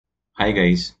Hi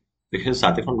guys, this is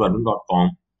Sathi from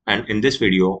workaround.com, and in this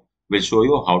video, we'll show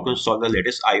you how to install the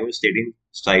latest iOS 18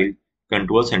 style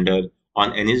control center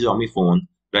on any Xiaomi phone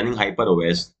running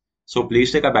HyperOS. So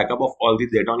please take a backup of all the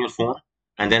data on your phone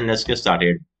and then let's get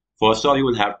started. First off, you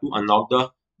will have to unlock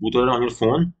the bootloader on your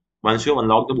phone. Once you have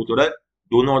unlocked the bootloader,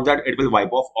 do note that it will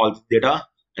wipe off all the data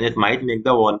and it might make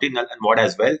the warranty null and void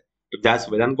as well. If that's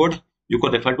well and good, you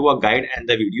could refer to a guide and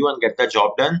the video and get the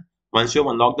job done. Once you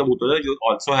have unlocked the bootloader, you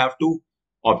also have to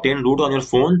obtain root on your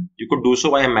phone. You could do so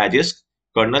via Magisk,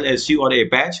 kernel SU or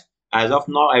Apache. As of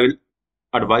now, I will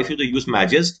advise you to use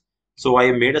Magisk. So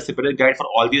I made a separate guide for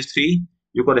all these three.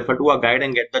 You could refer to a guide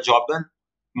and get the job done.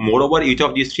 Moreover, each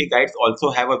of these three guides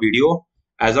also have a video.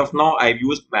 As of now, I've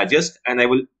used Magisk and I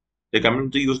will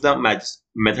recommend to use the Magisk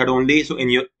method only. So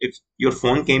if your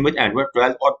phone came with Android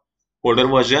 12 or older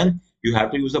version, you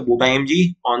have to use the boot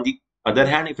IMG. On the other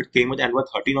hand, if it came with Android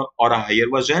 13 or a higher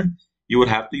version, you would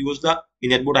have to use the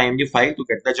initboot IMG file to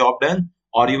get the job done,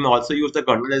 or you may also use the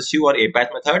kernel SU or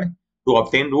Apache method to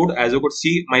obtain root. As you could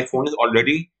see, my phone is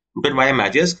already rooted via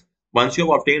Magisk. Once you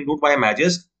have obtained root via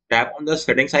Magisk, tap on the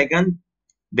settings icon,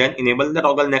 then enable the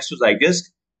toggle next to Zydisk.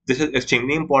 This is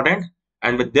extremely important,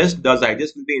 and with this, the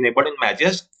Zydisk will be enabled in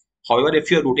Magisk. However, if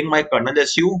you are rooting by kernel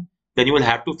SU, then you will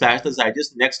have to flash the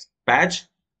Zydisk next patch.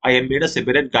 I have made a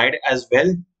separate guide as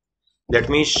well. Let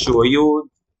me show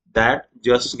you that.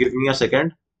 Just give me a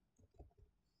second.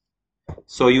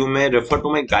 So you may refer to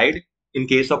my guide in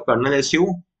case of kernel SU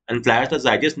and flash the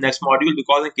Zydisk next module,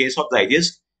 because in case of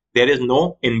Zydisk, there is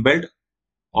no inbuilt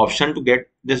option to get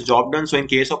this job done. So in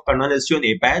case of kernel SU and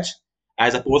Apache,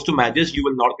 as opposed to Magisk, you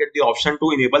will not get the option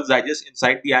to enable Zydisk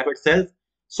inside the app itself.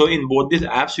 So in both these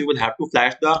apps, you will have to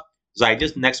flash the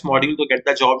Zydisk next module to get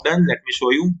the job done. Let me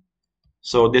show you.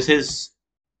 So this is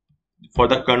for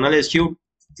the kernel SU,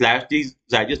 flash the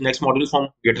Zydisk next module from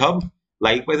GitHub.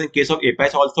 Likewise, in case of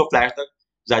Apache, also flash the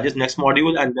Zydisk next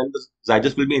module and then the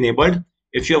Zydisk will be enabled.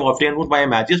 If you have obtained root via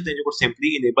Magisk, then you could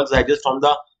simply enable Zydisk from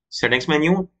the settings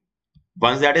menu.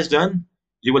 Once that is done,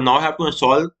 you will now have to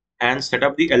install and set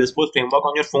up the LSPOS framework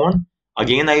on your phone.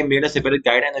 Again, I made a separate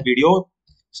guide and a video.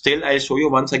 Still, I'll show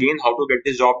you once again how to get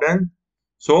this job done.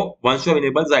 So once you have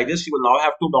enabled Zydisk, you will now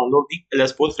have to download the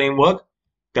LSPOS framework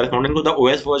corresponding to the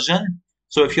OS version.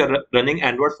 So if you're running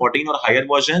Android 14 or higher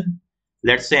version,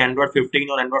 let's say Android 15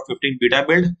 or Android 15 beta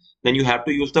build, then you have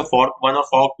to use the fork 1 or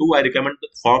fork 2. I recommend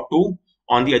fork 2.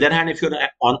 On the other hand, if you're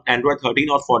on Android 13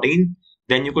 or 14,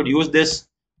 then you could use this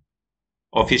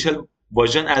official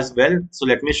version as well. So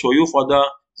let me show you for the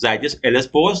Zydisk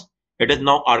LSPOS. It is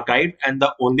now archived and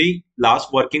the only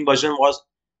last working version was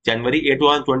January 8,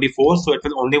 2024. So it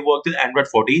will only work with Android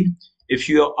 14. If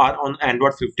you are on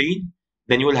Android 15,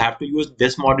 then you will have to use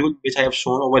this module which I have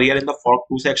shown over here in the fork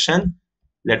 2 section.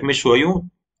 Let me show you.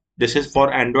 This is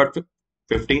for Android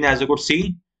 15, as you could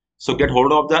see. So get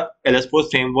hold of the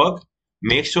LSPOS framework.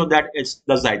 Make sure that it's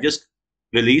the Zydisk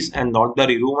release and not the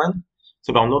Reru one.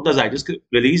 So download the Zydisk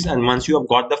release, and once you have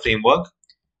got the framework,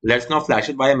 let's now flash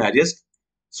it via Magisk.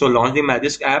 So launch the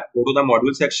Magisk app, go to the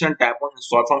module section, tap on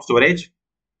install from storage,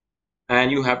 and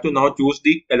you have to now choose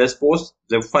the LSPOS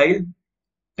zip file.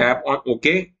 Tap on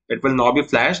OK. It will now be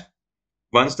flashed.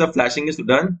 Once the flashing is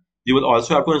done, you will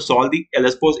also have to install the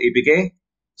LSPOS APK.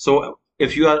 So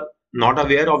if you are not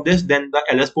aware of this, then the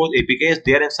LSPOS APK is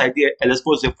there inside the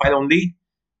LSPOS zip file only.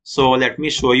 So let me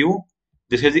show you.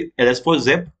 This is the LSPOS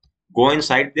zip. Go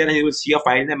inside there and you will see a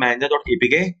file named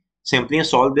manager.apk. Simply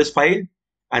install this file,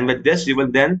 and with this you will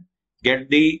then get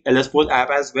the LSPOS app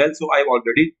as well. So I've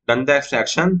already done the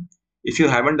extraction. If you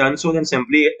haven't done so, then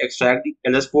simply extract the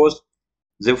LSPOS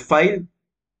zip file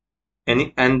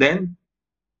and then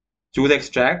choose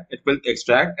extract. It will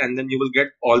extract and then you will get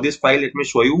all this file. Let me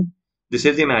show you. This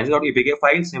is the manager.apk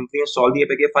file. Simply install the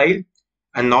apk file,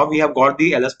 and now we have got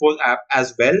the LSPOS app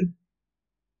as well.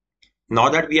 Now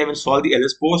that we have installed the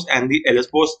LSPOS and the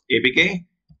LSPOS APK,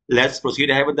 let's proceed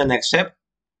ahead with the next step.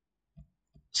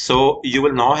 So you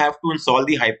will now have to install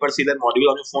the HyperOS module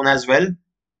on your phone as well.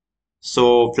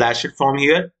 So flash it from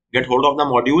here, get hold of the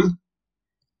module,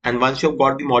 and once you've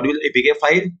got the module APK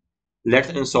file, let's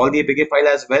install the APK file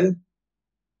as well.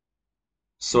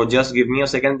 So just give me a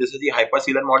second. This is the HyperOS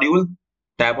module.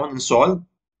 Tap on install,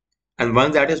 and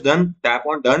once that is done, tap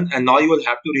on done, and now you will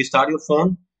have to restart your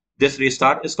phone. This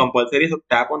restart is compulsory, so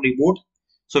tap on reboot.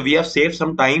 So we have saved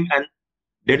some time and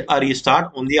did a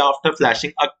restart only after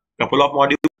flashing a couple of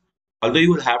modules. Although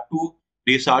you will have to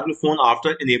restart your phone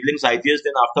after enabling Zydisk,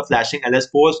 then after flashing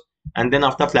LSPOS, and then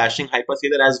after flashing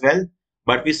HyperOS as well.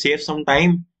 But we saved some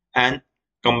time and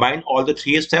combined all the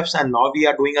three steps, and now we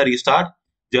are doing a restart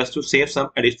just to save some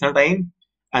additional time.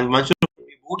 And once you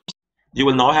reboot, You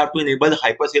will now have to enable the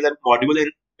hypersailor module in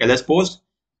LS Post.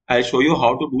 I'll show you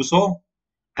how to do so.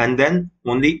 And then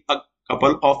only a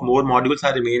couple of more modules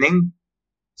are remaining.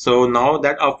 So now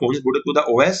that our phone is booted to the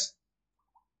OS,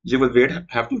 you will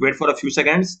have to wait for a few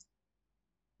seconds.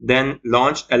 Then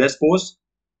launch LS Post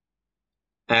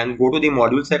and go to the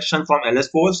module section from LS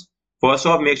Post. First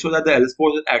off, make sure that the LS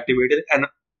Post is activated and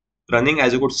running,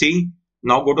 as you could see.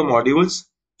 Now go to modules,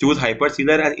 choose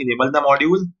hypersealer and enable the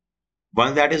module.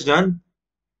 Once that is done,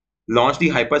 launch the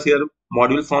hypersealer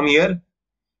module from here.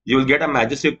 You will get a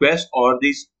Magis request or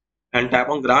this and tap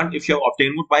on grant. If you have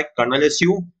obtained it by kernel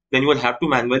SU, then you will have to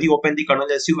manually open the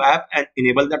kernel SU app and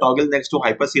enable the toggle next to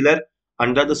hypersealer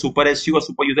under the super SU or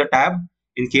super user tab.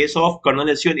 In case of kernel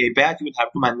SU and API, you will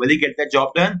have to manually get that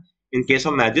job done. In case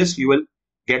of Magis, you will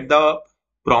get the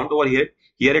prompt over here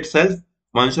itself.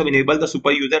 Once you have enabled the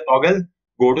super user toggle,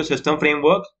 go to system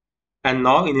framework and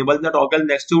now enable the toggle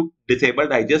next to disable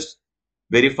digest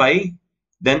verify,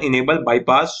 then enable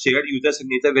bypass shared user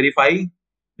signature verify,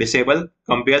 disable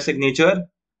compare signature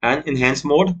and enhance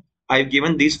mode. I've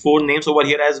given these four names over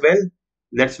here as well.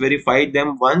 Let's verify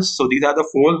them once. So these are the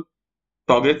four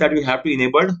toggles that you have to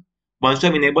enable. Once you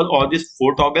have enabled all these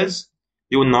four toggles,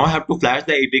 you will now have to flash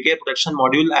the APK protection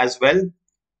module as well.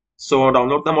 So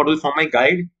download the module from my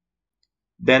guide,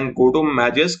 then go to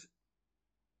Magisk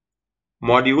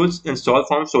modules, install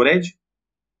from storage,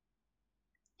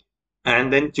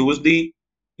 and then choose the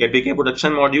APK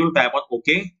protection module, tap on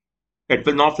OK. It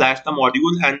will now flash the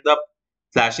module and the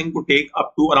flashing could take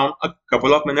up to around a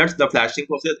couple of minutes. The flashing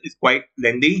process is quite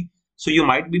lengthy. So you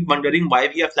might be wondering why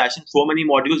we are flashing so many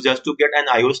modules just to get an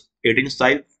iOS 18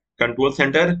 style control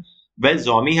center. Well,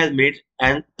 Xiaomi has made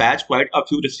and patched quite a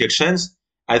few restrictions,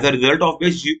 as a result of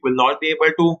which you will not be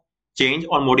able to change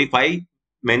or modify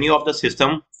many of the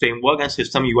system framework and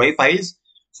system UI files.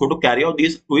 So to carry out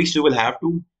these tweaks, you will have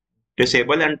to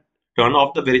disable and turn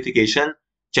off the verification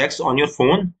checks on your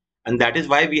phone, and that is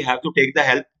why we have to take the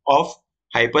help of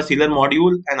hypersealer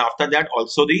module, and after that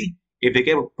also the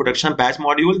APK protection patch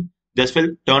module. This will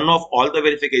turn off all the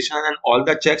verification and all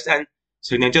the checks and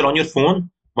signature on your phone.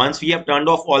 Once we have turned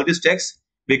off all these checks,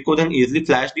 we could then easily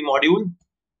flash the module,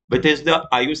 which is the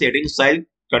iOS 18 style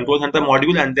control center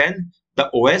module, and then the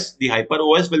OS, the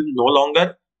HyperOS, will no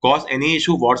longer cause any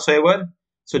issue whatsoever.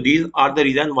 So these are the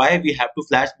reason why we have to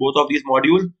flash both of these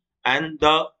modules, and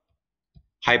the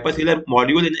hypersealer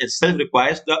module in itself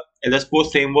requires the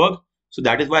LS-Post framework. So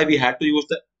that is why we had to use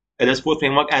the LS-Post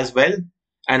framework as well.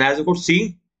 And as you could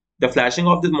see, the flashing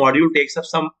of this module takes up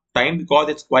some time because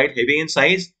it's quite heavy in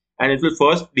size, and it will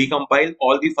first decompile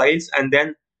all the files and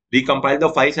then recompile the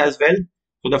files as well.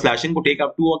 So the flashing could take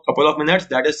up to a couple of minutes.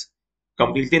 That is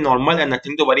completely normal and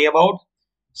nothing to worry about.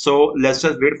 So let's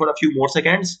just wait for a few more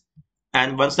seconds.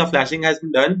 And once the flashing has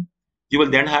been done, you will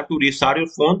then have to restart your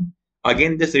phone.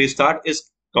 Again, this restart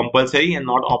is compulsory and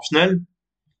not optional.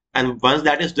 And once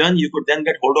that is done, you could then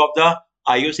get hold of the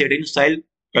iOS 18 style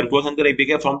control center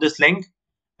APK from this link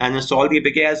and install the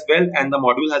APK as well. And the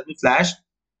module has been flashed.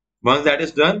 Once that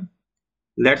is done,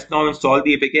 let's now install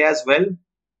the APK as well.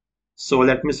 So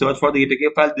let me search for the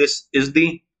APK file. This is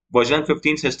the version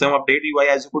 15 system update UI,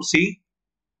 as you could see.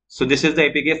 So this is the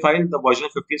APK file, the version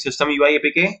 15 system UI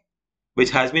APK, which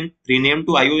has been renamed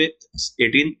to iOS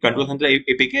 18 control center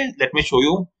APK. Let me show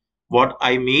you what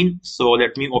I mean. So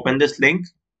let me open this link.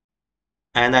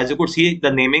 And as you could see,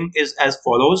 the naming is as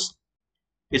follows.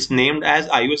 It's named as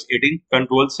iOS 18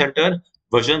 Control Center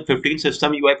version 15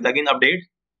 System UI plugin update.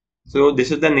 So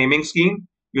this is the naming scheme.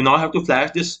 You now have to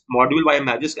flash this module via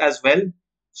Magisk as well.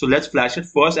 So let's flash it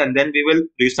first and then we will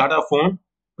restart our phone.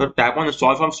 So tap on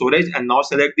install from storage and now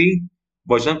select the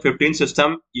version 15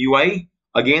 System UI.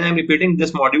 Again, I'm repeating,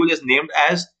 this module is named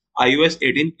as iOS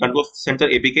 18 Control Center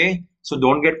APK. So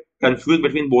don't get confused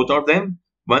between both of them.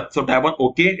 So tap on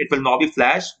OK. It will now be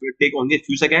flashed. It will take only a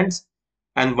few seconds.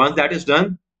 And once that is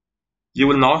done, you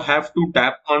will now have to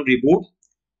tap on reboot.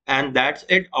 And that's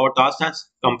it. Our task is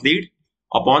complete.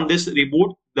 Upon this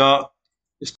reboot, the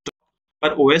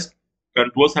HyperOS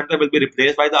control center will be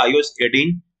replaced by the iOS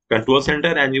 18 control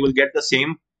center, and you will get the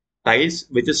same tiles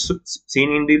which is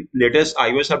seen in the latest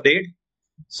iOS update.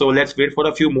 So let's wait for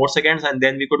a few more seconds and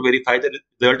then we could verify the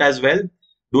result as well.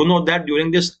 Do note that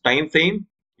during this time frame,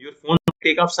 your phone will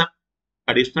take up some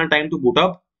additional time to boot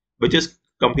up, which is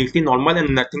completely normal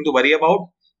and nothing to worry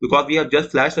about because we have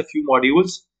just flashed a few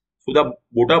modules. So the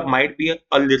boot up might be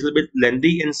a little bit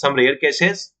lengthy in some rare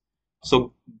cases.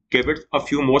 So give it a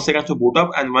few more seconds to boot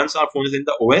up, and once our phone is in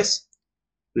the OS,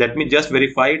 let me just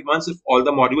verify it once if all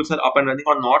the modules are up and running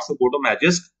or not. So go to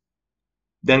Magisk,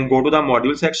 then go to the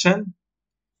module section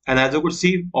And as you could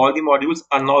see, all the modules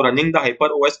are now running. The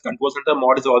HyperOS Control Center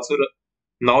mod is also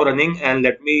now running. And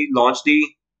let me launch the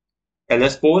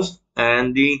LS post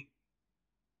and the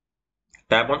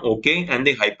tap on OK, and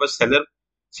the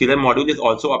sealer module is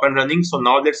also up and running. So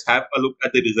now let's have a look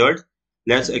at the result.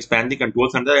 Let's expand the control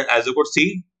center, and as you could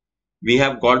see, we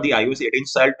have got the iOS 18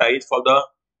 style tiles for the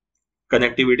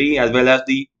connectivity as well as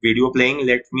the video playing.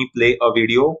 Let me play a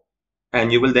video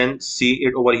and you will then see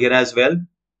it over here as well.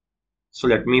 So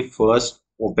let me first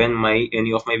open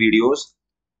any of my videos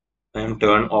and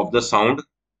turn off the sound.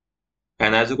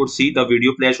 And as you could see, the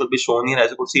video player should be shown here.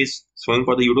 As you could see, it's showing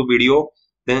for the YouTube video.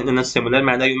 Then in a similar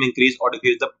manner, you may increase or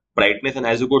decrease the brightness. And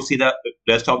as you could see, the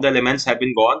rest of the elements have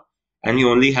been gone. And you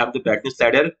only have the brightness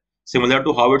slider, similar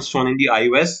to how it's shown in the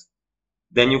iOS.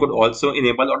 Then you could also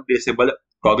enable or disable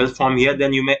toggles from here.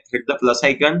 Then you may hit the plus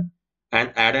icon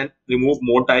and add and remove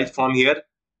more tiles from here,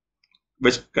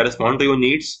 which correspond to your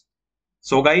needs.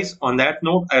 So guys, on that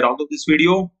note, I round up this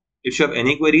video. If you have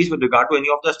any queries with regard to any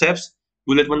of the steps,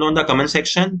 do let me know in the comment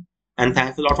section. And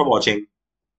thanks a lot for watching.